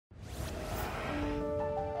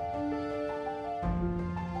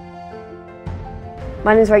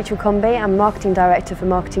My name is Rachel Combie. I'm Marketing Director for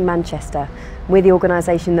Marketing Manchester. We're the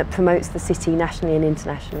organisation that promotes the city nationally and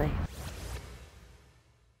internationally.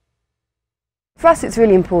 For us it's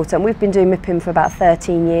really important. We've been doing MIPIM for about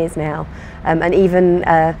 13 years now, and even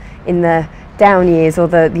in the down years, or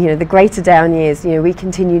the greater down years, we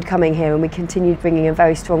continued coming here and we continued bringing a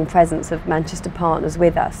very strong presence of Manchester partners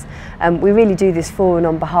with us. We really do this for and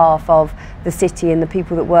on behalf of the city and the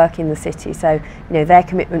people that work in the city, so their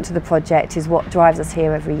commitment to the project is what drives us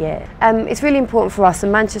here every year. It's really important for us,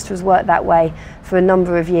 and Manchester has worked that way for a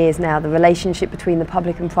number of years now. The relationship between the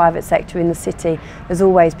public and private sector in the city has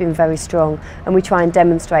always been very strong, and we try and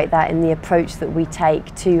demonstrate that in the approach that we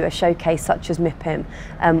take to a showcase such as MIPIM,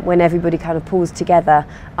 when everybody kind of pulls together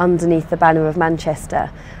underneath the banner of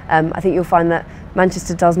Manchester. I think you'll find that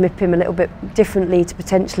Manchester does MIPIM a little bit differently to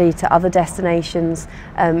potentially to other destinations.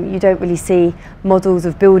 You don't really see models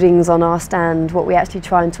of buildings on our stand. What we actually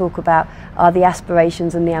try and talk about are the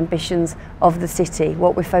aspirations and the ambitions of the city,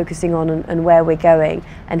 what we're focusing on and where we're going,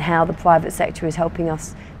 and how the private sector is helping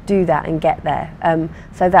us do that and get there.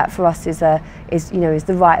 So that for us is the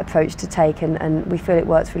right approach to take, and we feel it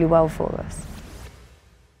works really well for us.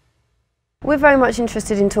 We're very much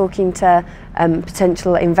interested in talking to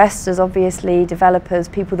potential investors, obviously, developers,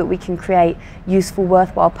 people that we can create useful,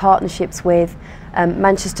 worthwhile partnerships with.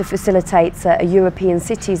 Manchester facilitates a European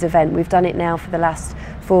Cities event. We've done it now for the last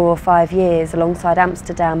 4 or 5 years alongside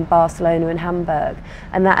Amsterdam, Barcelona and Hamburg,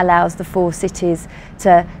 and that allows the 4 cities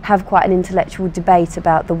to have quite an intellectual debate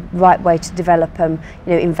about the right way to develop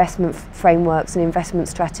investment frameworks and investment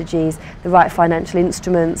strategies, the right financial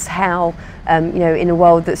instruments, how in a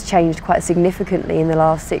world that's changed quite significantly in the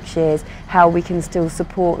last 6 years, how we can still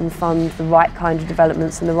support and fund the right kind of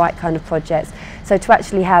developments and the right kind of projects. So to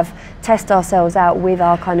actually test ourselves out with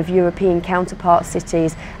our kind of European counterpart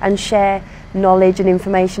cities and share knowledge and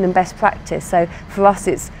information and best practice. So for us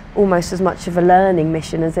it's almost as much of a learning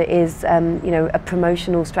mission as it is a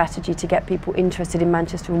promotional strategy to get people interested in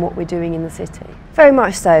Manchester and what we're doing in the city. Very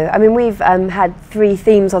much so. I mean, we've had 3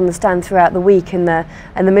 themes on the stand throughout the week, and the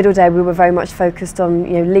middle day we were very much focused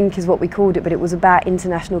on, Link is what we called it, but it was about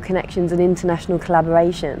international connections and international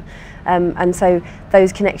collaboration. And so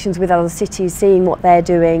those connections with other cities, seeing what they're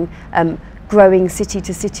doing, growing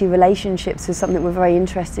city-to-city relationships is something we're very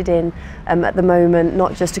interested in at the moment,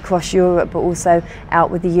 not just across Europe but also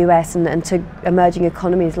out with the US and to emerging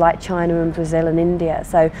economies like China and Brazil and India.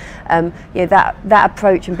 So that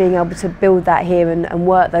approach and being able to build that here and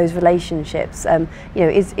work those relationships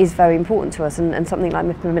is very important to us, and something like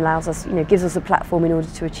MIPIM allows us, gives us a platform in order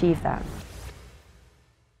to achieve that.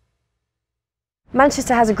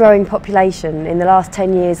 Manchester has a growing population. In the last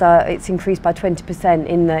 10 years it's increased by 20%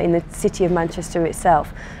 in the city of Manchester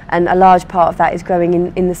itself, and a large part of that is growing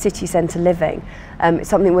in the city centre living. It's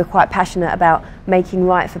something we're quite passionate about making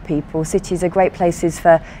right for people. Cities are great places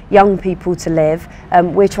for young people to live.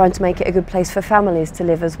 We're trying to make it a good place for families to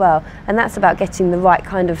live as well, and that's about getting the right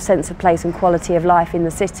kind of sense of place and quality of life in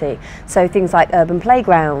the city. So things like urban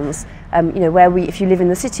playgrounds, if you live in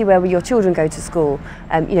the city, where your children go to school,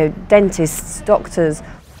 dentists, doctors.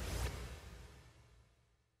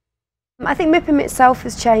 I think MIPIM itself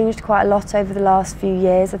has changed quite a lot over the last few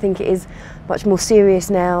years. I think it is much more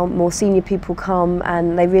serious now, more senior people come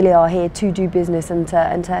and they really are here to do business and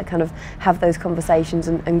to kind of have those conversations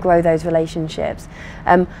and grow those relationships.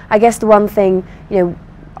 I guess the one thing,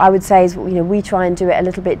 I would say is, we try and do it a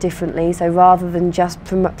little bit differently. So rather than just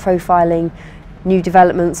profiling new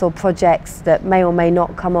developments or projects that may or may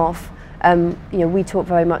not come off, we talk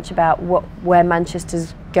very much about where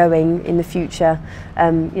Manchester's going in the future.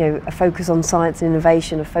 A focus on science and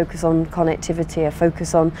innovation, a focus on connectivity, a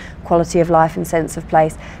focus on quality of life and sense of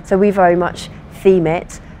place. So we very much theme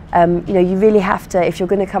it. You really have to, if you're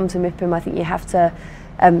going to come to MIPIM, I think you have to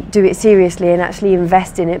do it seriously and actually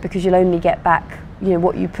invest in it, because you'll only get back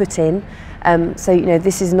what you put in. So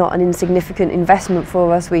this is not an insignificant investment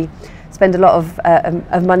for us. We spend a lot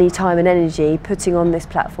of money, time and energy putting on this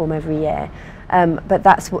platform every year, but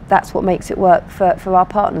that's what makes it work for our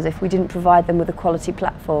partners. If we didn't provide them with a quality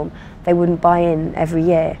platform, they wouldn't buy in every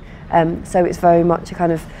year. So it's very much a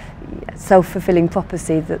kind of self-fulfilling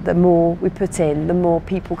prophecy that the more we put in, the more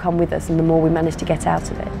people come with us and the more we manage to get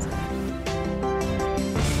out of it.